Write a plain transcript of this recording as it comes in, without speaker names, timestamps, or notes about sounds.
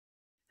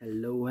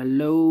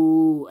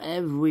Hello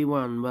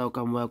everyone,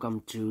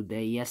 welcome to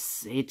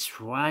yes, it's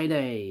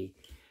Friday,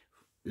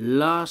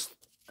 last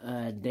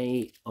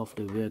day of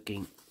the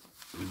working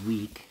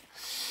week.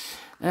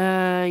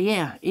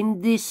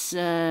 In this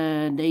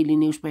daily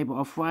newspaper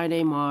of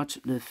Friday, March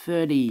the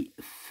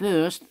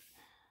 31st,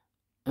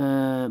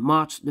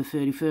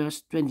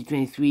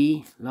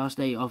 2023, last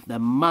day of the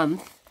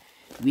month,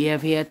 we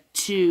have here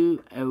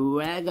two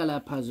regular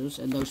puzzles,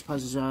 and those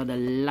puzzles are the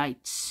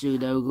Light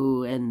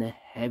Sudoku and the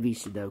Heavy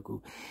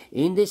Sudoku.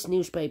 In this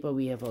newspaper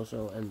we have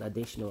also an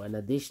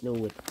additional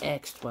with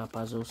extra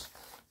puzzles.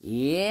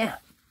 Yeah,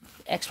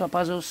 extra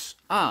puzzles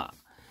are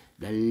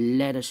the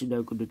letter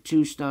Sudoku, the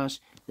 2 stars,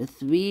 the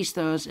 3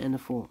 stars, and the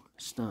 4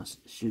 stars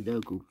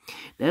Sudoku.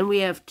 Then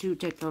we have two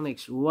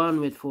tectonics, one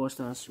with 4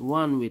 stars,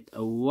 one with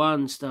a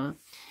 1 star,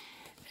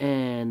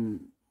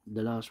 and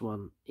the last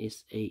one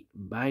is a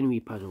binary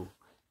puzzle.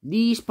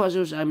 These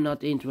puzzles I'm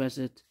not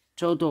interested.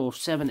 Total of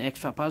 7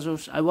 extra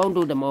puzzles. I won't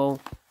do them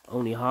all.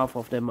 Only half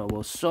of them I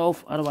will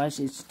solve. Otherwise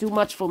it's too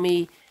much for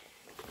me.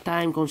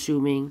 Time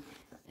consuming.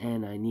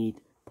 And I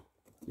need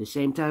the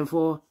same time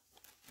for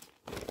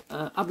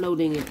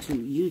uploading it to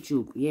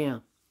YouTube.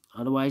 Yeah.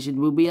 Otherwise it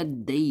will be a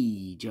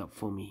day job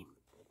for me.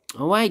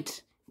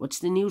 Alright. What's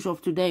the news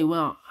of today?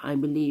 Well, I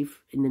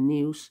believe in the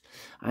news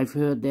I've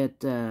heard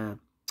that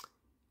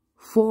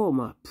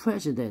former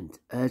President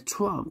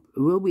Trump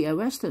will be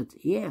arrested.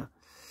 Yeah,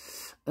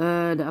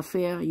 the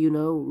affair, you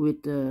know,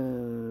 with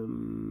the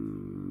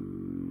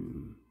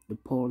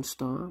porn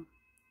star.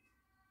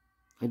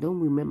 I don't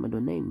remember the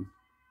name.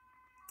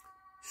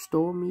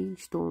 Stormy,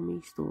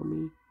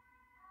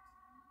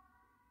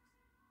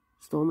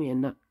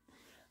 and not,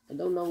 I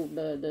don't know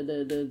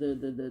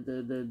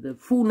the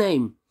full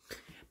name,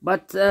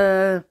 but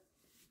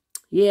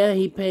yeah,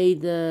 he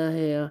paid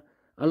her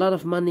a lot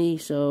of money,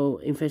 so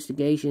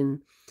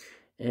investigation,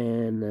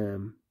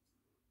 and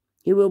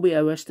he will be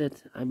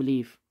arrested, I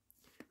believe.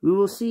 We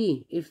will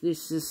see if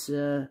this is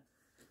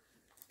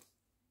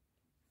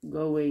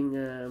going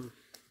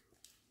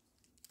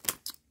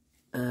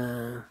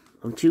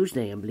on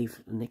Tuesday. I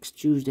believe next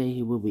Tuesday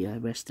he will be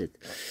arrested.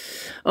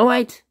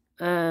 Alright,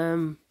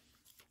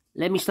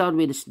 let me start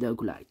with the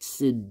Sudoku Light.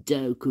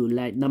 Sudoku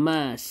Light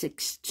number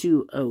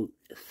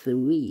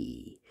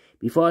 6203.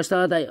 Before I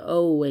start, I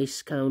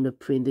always count the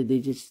printed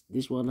digits.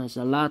 This one has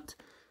a lot.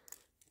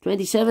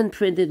 27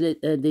 printed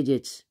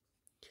digits.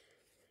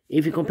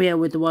 If you compare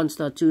with the 1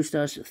 star, 2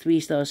 stars, 3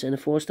 stars, and the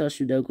 4 star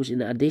Sudokus in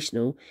the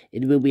additional,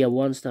 it will be a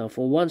 1 star.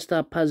 For 1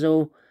 star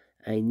puzzle,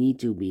 I need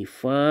to be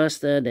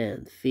faster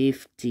than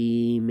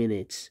 50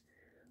 minutes.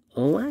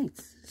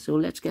 Alright, so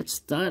let's get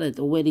started.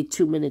 Already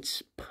 2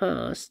 minutes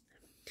past.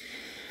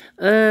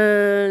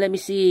 Let me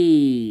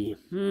see.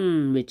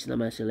 Which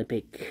number shall I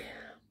pick?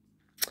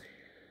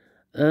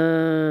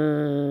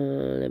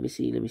 Let me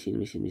see.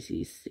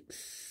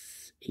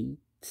 6, 8.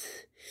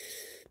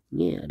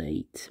 Yeah, the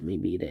 8.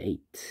 Maybe the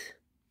 8.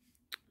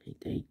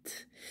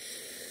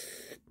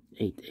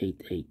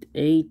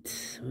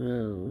 8.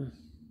 Well,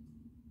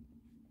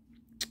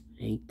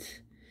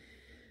 8.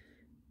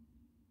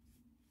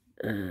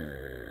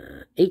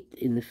 8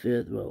 in the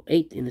third row,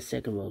 8 in the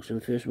second row. So in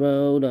the first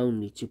row, the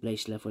only 2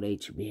 places left for the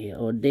 8 should be here.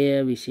 Or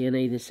there, we see an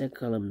 8 in the second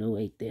column. No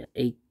 8 there.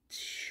 8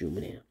 should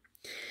be there.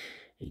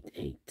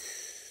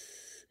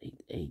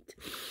 8.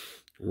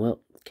 Well,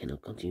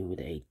 cannot continue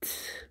with 8.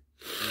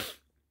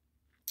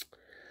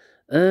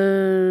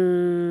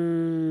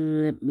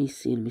 Let me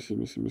see.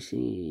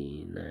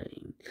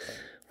 9.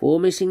 4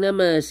 missing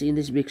numbers in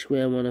this big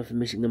square. One of the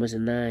missing numbers is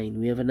 9.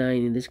 We have a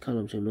 9 in this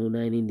column, so no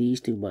 9 in these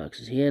 2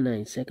 boxes. Here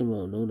 9, second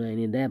row, no 9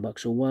 in that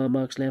box. So 1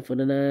 box left for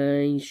the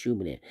 9. Should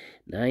be there.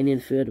 9 in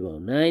the third row,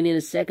 9 in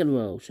the second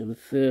row. So in the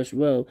first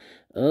row,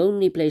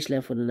 only place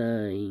left for the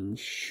 9.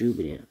 Should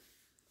be there.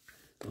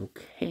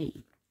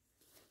 Okay.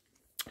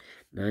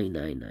 9.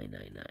 9.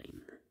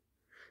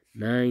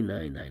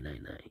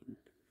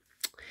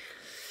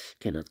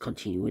 Cannot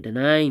continue with the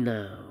 9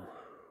 now.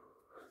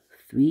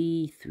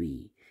 3.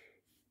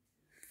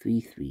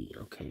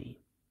 Okay.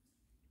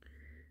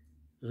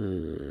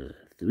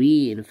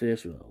 3 in the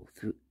first row.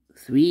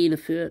 3 in the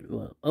third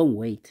row. Oh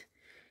wait.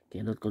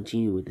 Cannot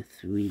continue with the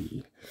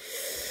 3.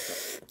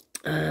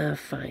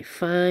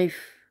 5.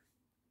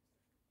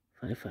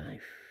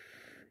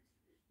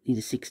 Need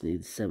a 6,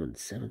 need a 7.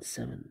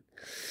 7.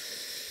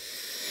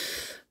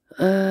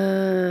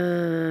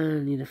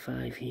 Need a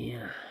 5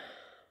 here.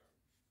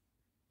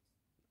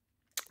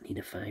 Need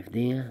a 5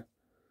 there.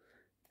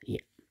 Yeah.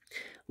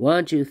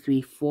 1, 2,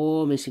 3,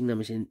 4 missing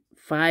numbers in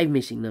 5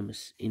 missing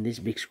numbers in this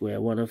big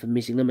square. One of the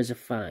missing numbers is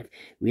 5.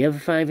 We have a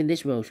 5 in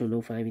this row, so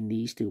no 5 in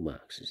these 2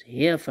 boxes.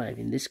 Here 5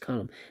 in this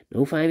column.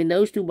 No 5 in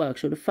those 2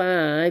 boxes. So the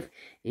 5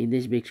 in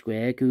this big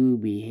square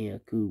could be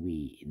here, could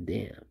be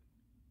there.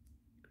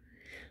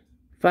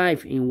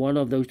 5 in one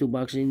of those 2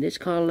 boxes in this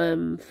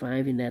column,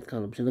 5 in that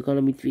column. So the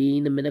column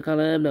between the middle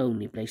column, the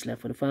only place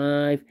left for the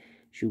 5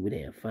 should be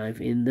there.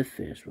 5 in the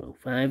first row,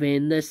 5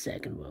 in the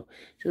second row.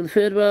 So the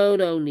third row,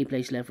 the only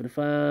place left for the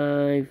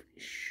 5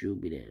 should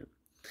be there.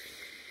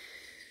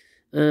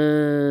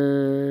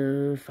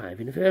 5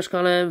 in the first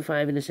column,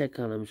 5 in the second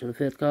column. So the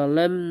third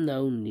column,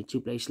 only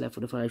 2 places left for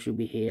the 5 should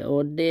be here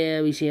or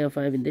there. We see a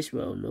 5 in this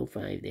row, no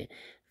 5 there.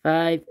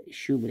 5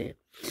 should be there.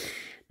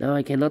 Now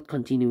I cannot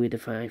continue with the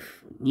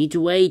 5. Need to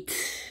wait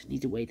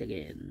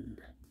again.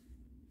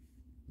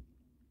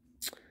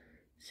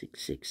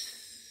 6,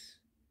 6,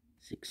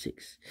 6,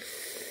 6,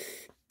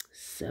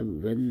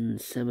 7,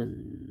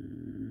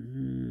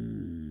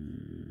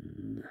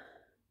 7.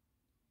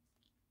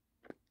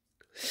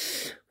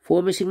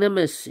 4 missing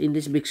numbers in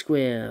this big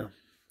square.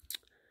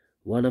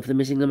 One of the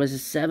missing numbers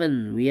is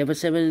 7. We have a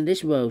 7 in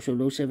this row, so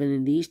no 7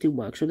 in these two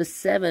boxes. So the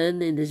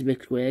 7 in this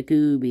big square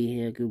could be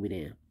here, could be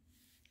there.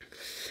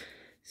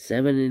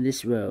 7 in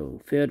this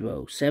row, third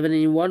row. 7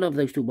 in one of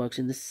those two boxes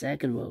in the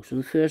second row. So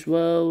the first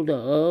row, the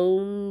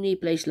only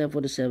place left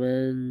for the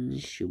 7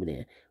 should be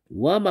there.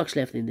 1 box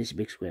left in this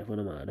big square for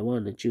the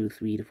 1, the 2,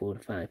 3, the 4, the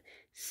 5.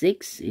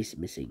 6 is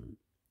missing.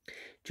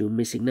 2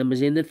 missing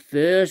numbers in the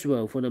first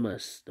row for the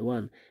numbers. The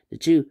 1, the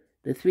 2,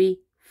 the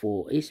 3,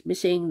 4 is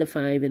missing. The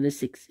 5 and the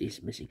 6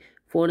 is missing.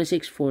 4 and the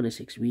 6, 4 and the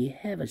 6. We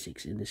have a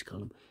 6 in this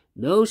column.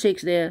 No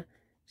 6 there.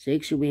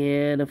 6 should be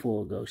here, the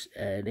 4 goes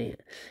there.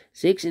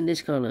 6 in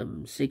this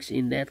column, 6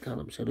 in that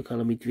column. So the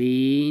column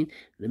between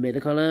the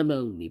middle column, the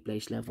only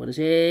place left for the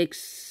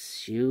 6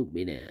 should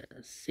be there.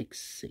 6,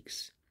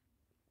 6.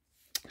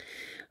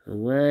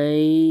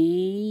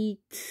 Wait.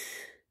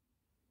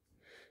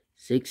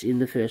 6 in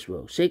the first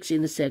row, 6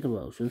 in the second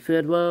row. So the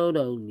third row, the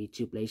only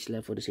 2 places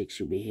left for the 6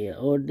 should be here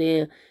or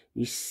there.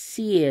 We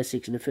see here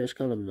 6 in the first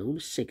column, no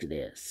 6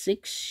 there.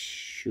 6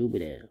 should be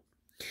there.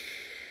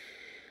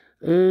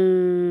 4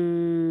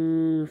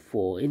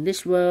 in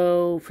this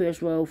row,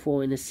 first row,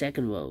 4 in the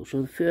second row.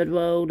 So the third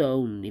row, the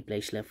only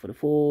place left for the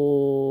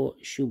 4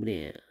 should be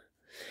there.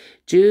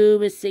 2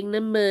 missing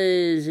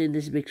numbers in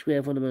this big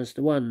square for the numbers.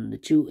 The 1, the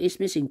 2 is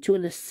missing. 2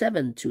 and the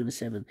 7, 2 and the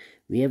 7.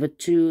 We have a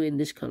 2 in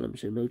this column,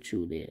 so no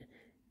 2 there.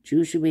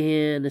 2 should be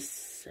here, and the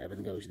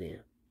 7 goes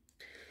there.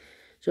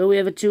 So we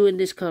have a 2 in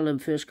this column,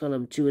 first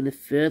column, 2 in the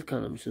third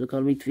column. So the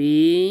column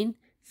between,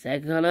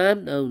 second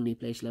column, the only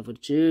place left for the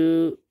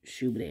 2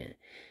 should be there.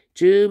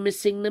 2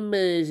 missing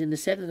numbers in the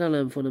second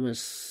column for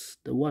numbers.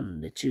 The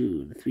 1, the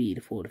 2, the 3,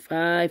 the 4, the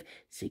 5.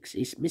 6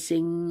 is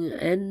missing,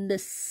 and the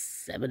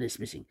 7 is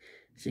missing.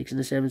 6 and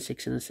the 7,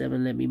 6 and the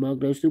 7. Let me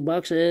mark those 2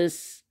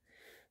 boxes.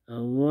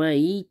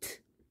 Alright.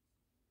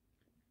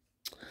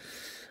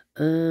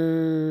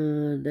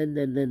 Then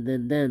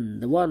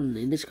the 1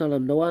 in this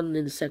column, the 1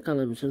 in the second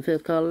column. So the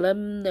third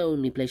column, the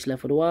only place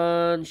left for the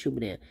 1 should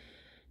be there.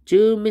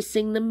 2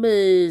 missing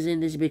numbers in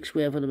this big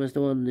square for numbers.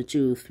 The 1, the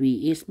 2,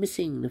 3 is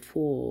missing. The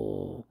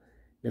 4,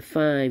 the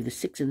 5, the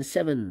 6 and the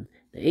 7.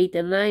 The 8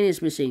 and 9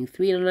 is missing.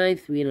 3 and 9,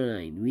 3 and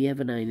 9. We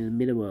have a 9 in the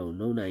middle row.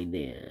 No 9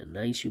 there.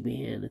 9 should be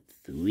here. The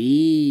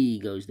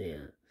 3 goes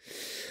there.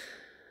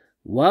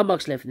 1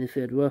 box left in the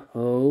third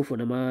row for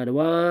the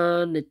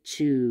 1. The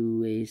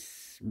 2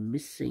 is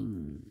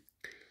missing.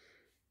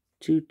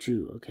 2,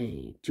 2.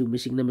 Okay. 2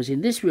 missing numbers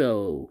in this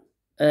row.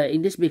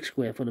 In this big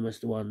square for numbers.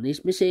 The 1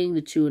 is missing.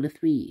 The 2 and the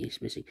 3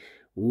 is missing.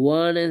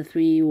 1 and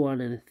 3,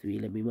 1 and 3.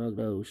 Let me mark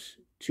those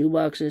 2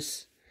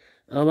 boxes.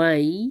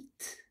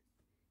 Alright.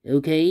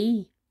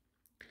 Okay.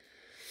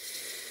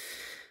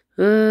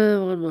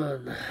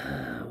 1,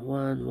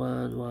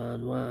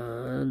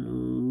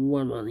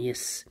 1.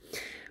 Yes.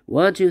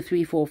 1, 2,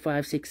 3, 4,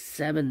 5, 6,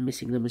 7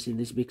 missing numbers in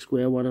this big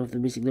square. One of the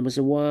missing numbers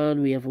is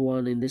 1. We have a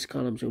 1 in this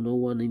column, so no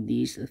 1 in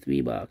these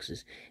 3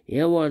 boxes.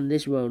 Here 1 in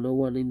this row, no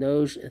 1 in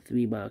those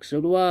 3 boxes. So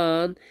the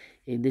 1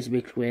 in this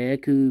big square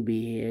could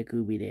be here,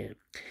 could be there.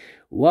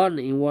 1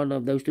 in one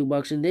of those 2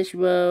 boxes in this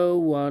row,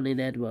 1 in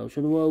that row. So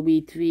the row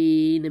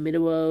between the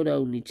middle row, the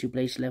only 2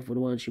 places left for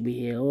the 1 should be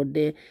here or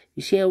there.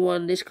 You see a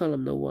 1 in this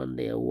column, no 1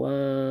 there.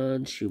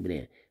 1 should be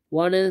there.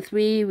 1 and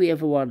 3, we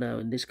have a 1 now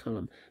in this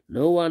column.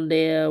 No 1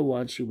 there,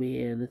 1 should be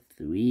here, and the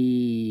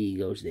 3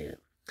 goes there.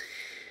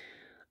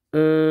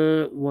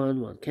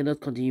 1.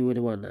 Cannot continue with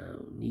the 1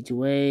 now. Need to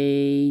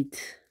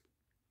wait.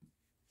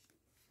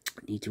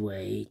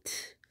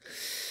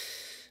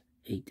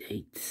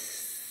 8,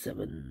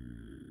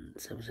 7,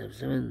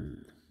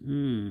 7.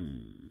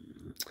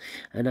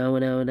 And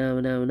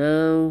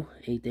now.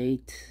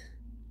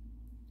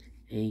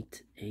 8.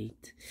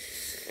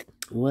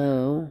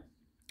 Well.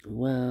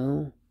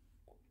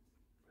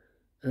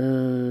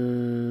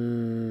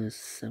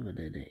 7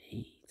 and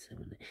 8.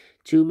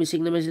 2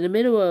 missing numbers in the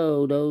middle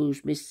row.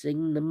 Those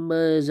missing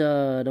numbers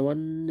are the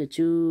 1, the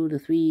 2, the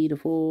 3, the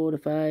 4, the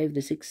 5,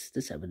 the 6,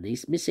 the 7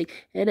 is missing,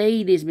 and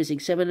 8 is missing.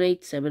 7 and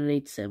 8, 7 and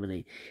 8, 7 and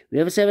 8. We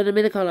have a 7 in the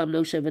middle column,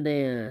 no 7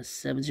 there.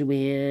 7 should be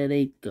here, and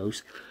 8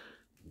 goes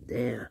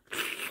there.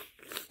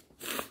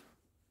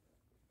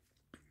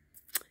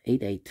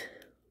 8, 8.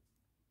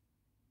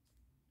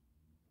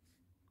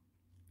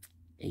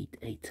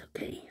 8,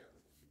 okay.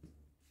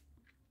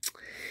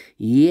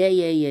 Yeah.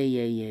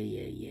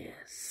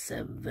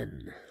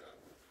 7,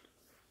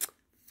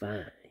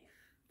 5.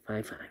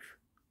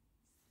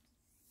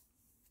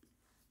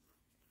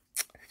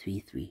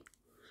 3.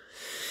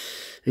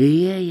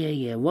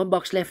 Yeah. One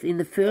box left in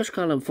the first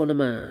column for the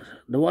mass.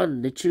 The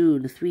 1, the 2,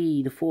 the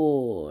 3, the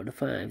 4, the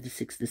 5, the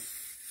 6, the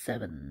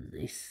 7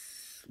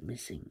 is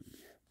missing.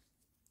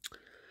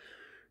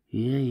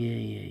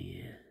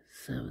 Yeah.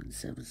 7.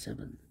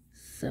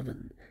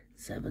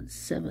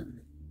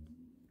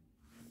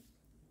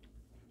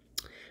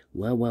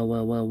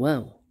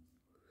 Wow.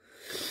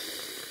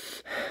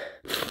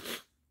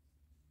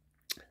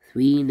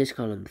 3 in this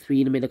column,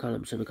 3 in the middle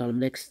column. So the column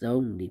next, the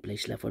only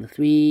place left for the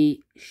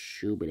 3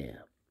 should be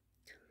there.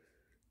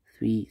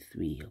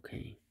 3,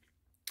 okay.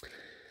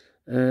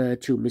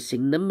 2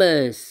 missing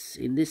numbers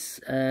in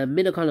this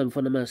middle column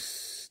for the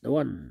mass. The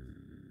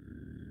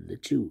 1, the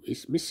 2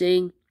 is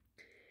missing.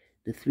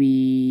 The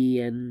 3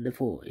 and the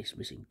 4 is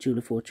missing. 2 and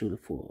the 4, 2 and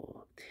the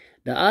 4.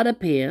 The other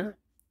pair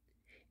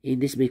in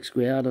this big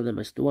square are the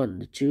mass. The 1,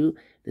 the 2,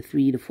 the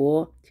 3, the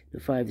 4, the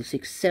 5, the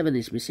 6, 7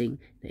 is missing.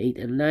 The 8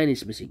 and 9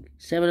 is missing.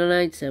 7 and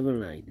 9, 7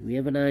 and 9. We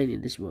have a 9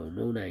 in this row.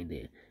 No 9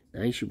 there.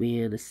 9 should be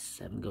here and the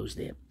 7 goes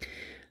there.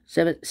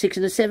 6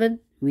 and the 7.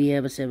 We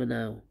have a 7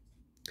 now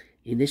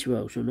in this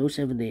row. So no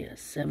 7 there.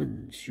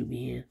 7 should be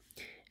here.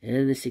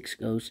 And the 6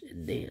 goes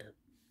there.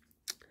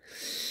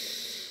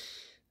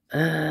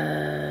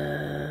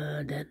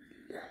 Then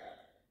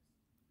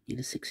need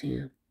a 6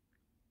 here.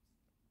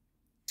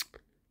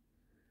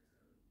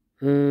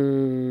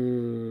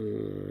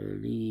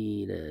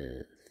 Need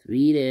a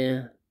 3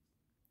 there.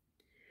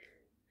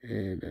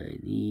 And I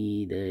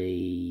need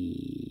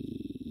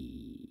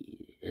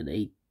an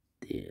 8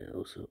 there.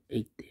 Also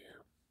 8 there.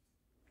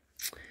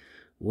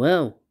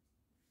 Well,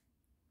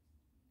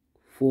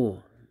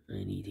 4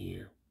 I need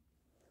here.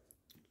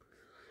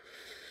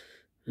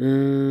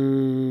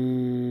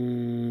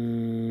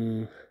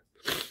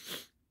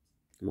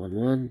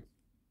 1,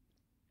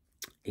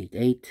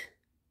 8.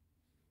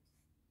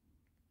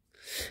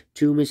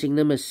 2 missing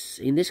numbers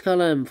in this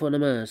column for the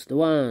mass. The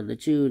 1, the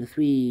 2, the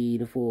 3,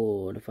 the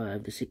 4, the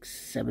 5, the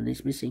 6, 7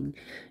 is missing.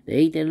 The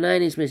 8 and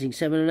 9 is missing.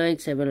 7 and 9,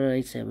 7 and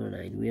 9, 7 and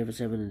 9. We have a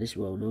 7 in this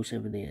row. No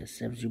 7 there.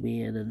 7 should be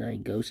here and the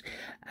 9 goes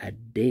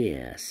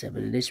there.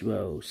 7 in this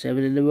row.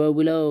 7 in the row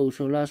below.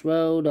 So last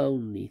row,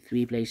 only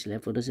 3 places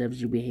left for the 7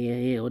 should be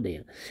here, or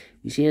there.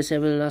 You see a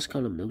 7 in the last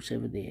column. No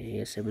 7 there.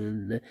 Here 7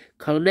 in the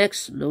column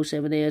next. No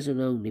 7 there. So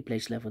the only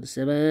place left for the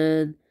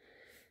 7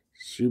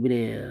 should be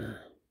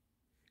there.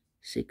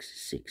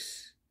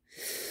 6.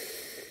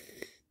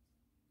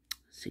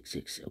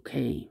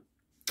 Okay.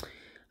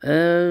 4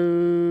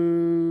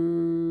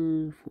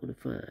 to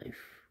 5.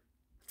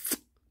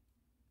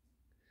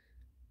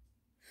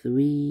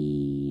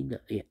 3. No,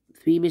 yeah.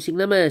 3 missing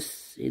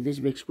numbers in this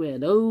big square.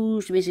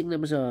 Those missing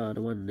numbers are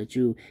the 1, the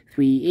 2,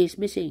 3 is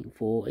missing.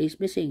 4 is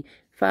missing.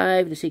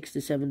 5, the 6,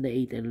 the 7, the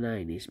 8, and the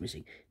 9 is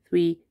missing.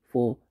 3,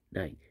 4,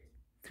 9.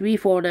 3,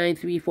 4, 9,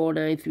 3, 4,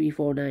 9, 3,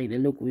 4, 9.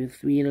 And look, we have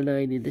 3 and a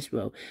 9 in this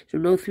row. So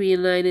no 3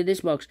 and 9 in this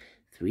box.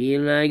 3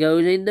 and 9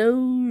 goes in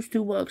those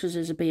 2 boxes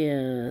as a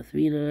pair.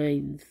 3 and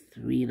 9,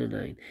 3 and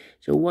 9.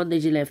 So 1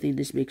 digit left in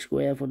this big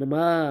square for the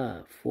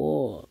mass.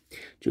 4.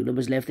 2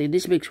 numbers left in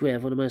this big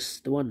square for the mass.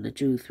 The 1, the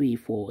 2, 3,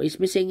 4 is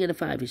missing, and the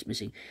 5 is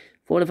missing.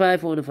 4 and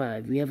 5, 4 and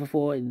 5. We have a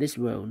 4 in this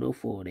row. No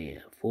 4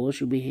 there. 4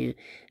 should be here,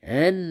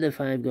 and the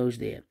 5 goes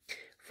there.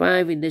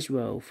 5 in this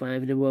row,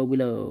 5 in the row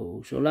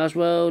below. So last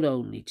row,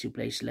 only 2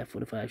 places left for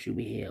the 5 should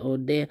be here or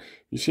there.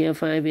 You see a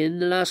 5 in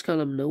the last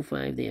column, no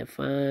 5 there.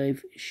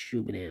 5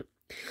 should be there.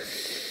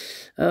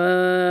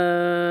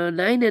 9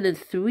 and a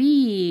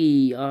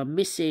 3 are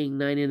missing.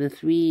 9 and a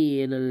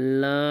 3 in the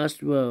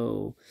last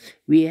row.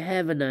 We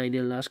have a 9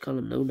 in the last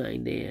column, no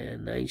 9 there.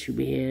 9 should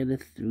be here, and the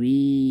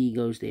 3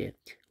 goes there.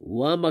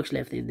 1 box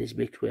left in this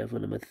big square for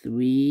number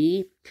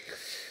 3.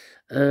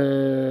 3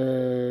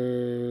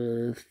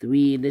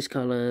 in this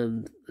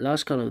column,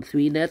 last column,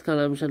 3 in that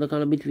column, so the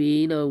column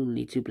between,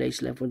 only 2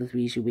 places left for the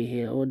 3 should be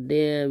here or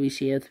there. We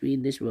see a 3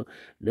 in this row,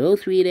 no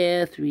 3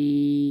 there,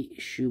 3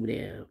 should be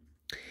there.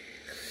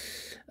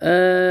 Then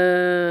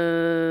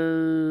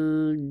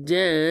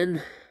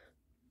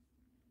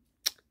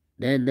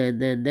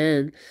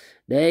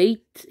the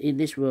 8 in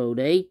this row,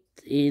 the 8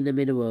 in the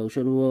middle row,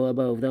 so the row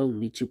above, the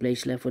only 2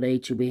 places left for the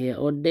 8 should be here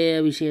or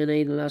there. We see an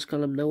 8 in the last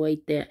column, no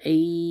 8 there,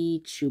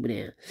 8 should be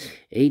there.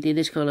 8 in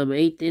this column,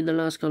 8 in the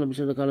last column,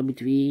 so the column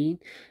between,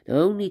 the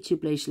only 2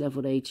 places left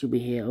for the 8 should be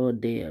here or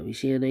there. We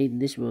see an 8 in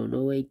this row,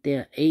 no 8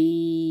 there,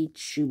 8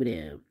 should be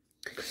there.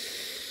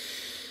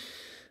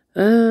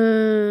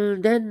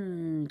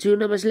 Then 2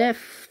 numbers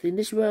left in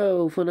this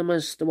row for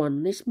numbers. The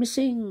 1 is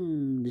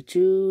missing. The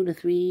 2, the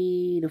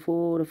 3, the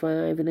 4, the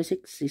 5, and the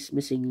 6 is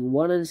missing.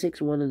 1 and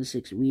 6, 1 and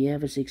 6. We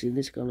have a 6 in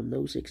this column,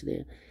 no 6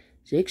 there.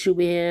 6 should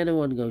be here, and the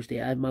 1 goes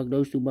there. I've marked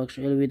those 2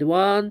 boxes earlier with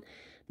 1.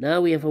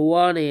 Now we have a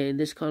 1 here in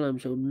this column,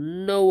 so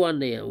no 1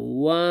 there.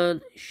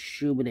 1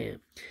 should be there.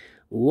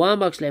 1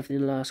 box left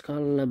in the last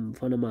column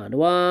for number. The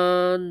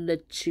 1, the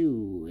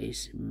 2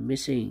 is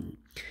missing.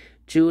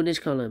 2 in this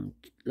column,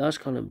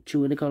 last column,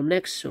 2 in the column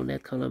next, so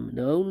that column,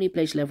 the only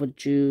place left for the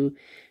 2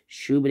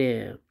 should be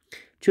there.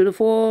 2 to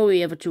 4,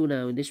 we have a 2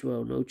 now in this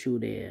row, no 2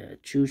 there.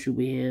 2 should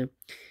be here,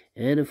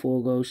 and the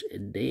 4 goes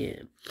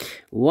there.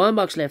 1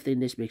 box left in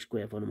this big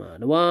square for the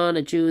 1,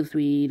 the 2, the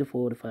 3, the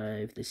 4, the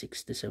 5, the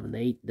 6, the 7, the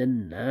 8, the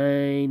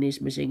 9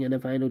 is missing, and the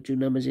final 2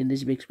 numbers in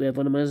this big square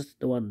for the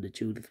 1, the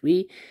 2, the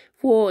 3,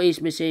 4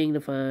 is missing,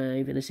 the 5,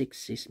 and the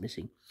 6 is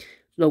missing.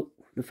 No,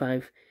 the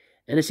 5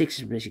 and the 6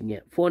 is missing. Yeah,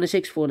 4 and the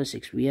 6, 4 and the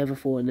 6. We have a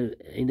 4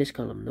 in this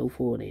column. No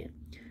 4 there.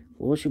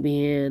 4 should be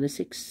here, and the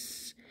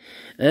 6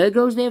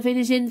 goes there.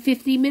 Finish in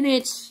 50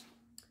 minutes.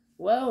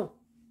 Well,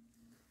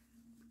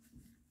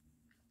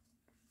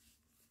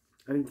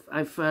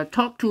 I've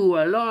talked too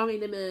long in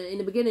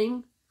the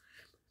beginning,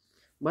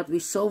 but we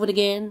solve it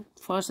again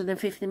faster than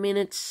 50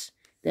 minutes.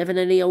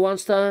 Definitely a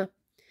 1-star,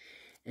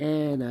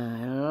 and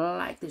I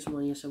like this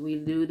one here, so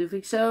we'll do the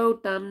fix. So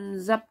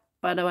thumbs up,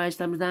 otherwise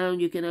thumbs down.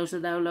 You can also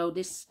download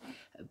this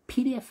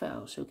PDF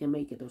file so you can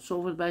make it or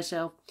solve it by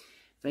yourself.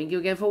 Thank you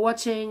again for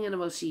watching, and I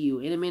will see you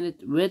in a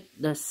minute with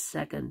the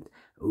second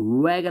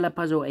regular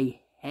puzzle,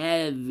 a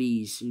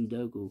heavy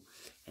Sudoku.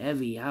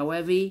 Heavy, how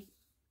heavy?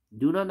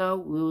 Do not know,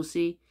 we will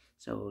see.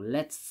 So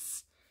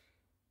let's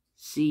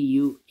see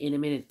you in a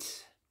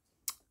minute.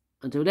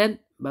 Until then,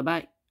 bye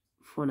bye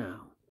for now.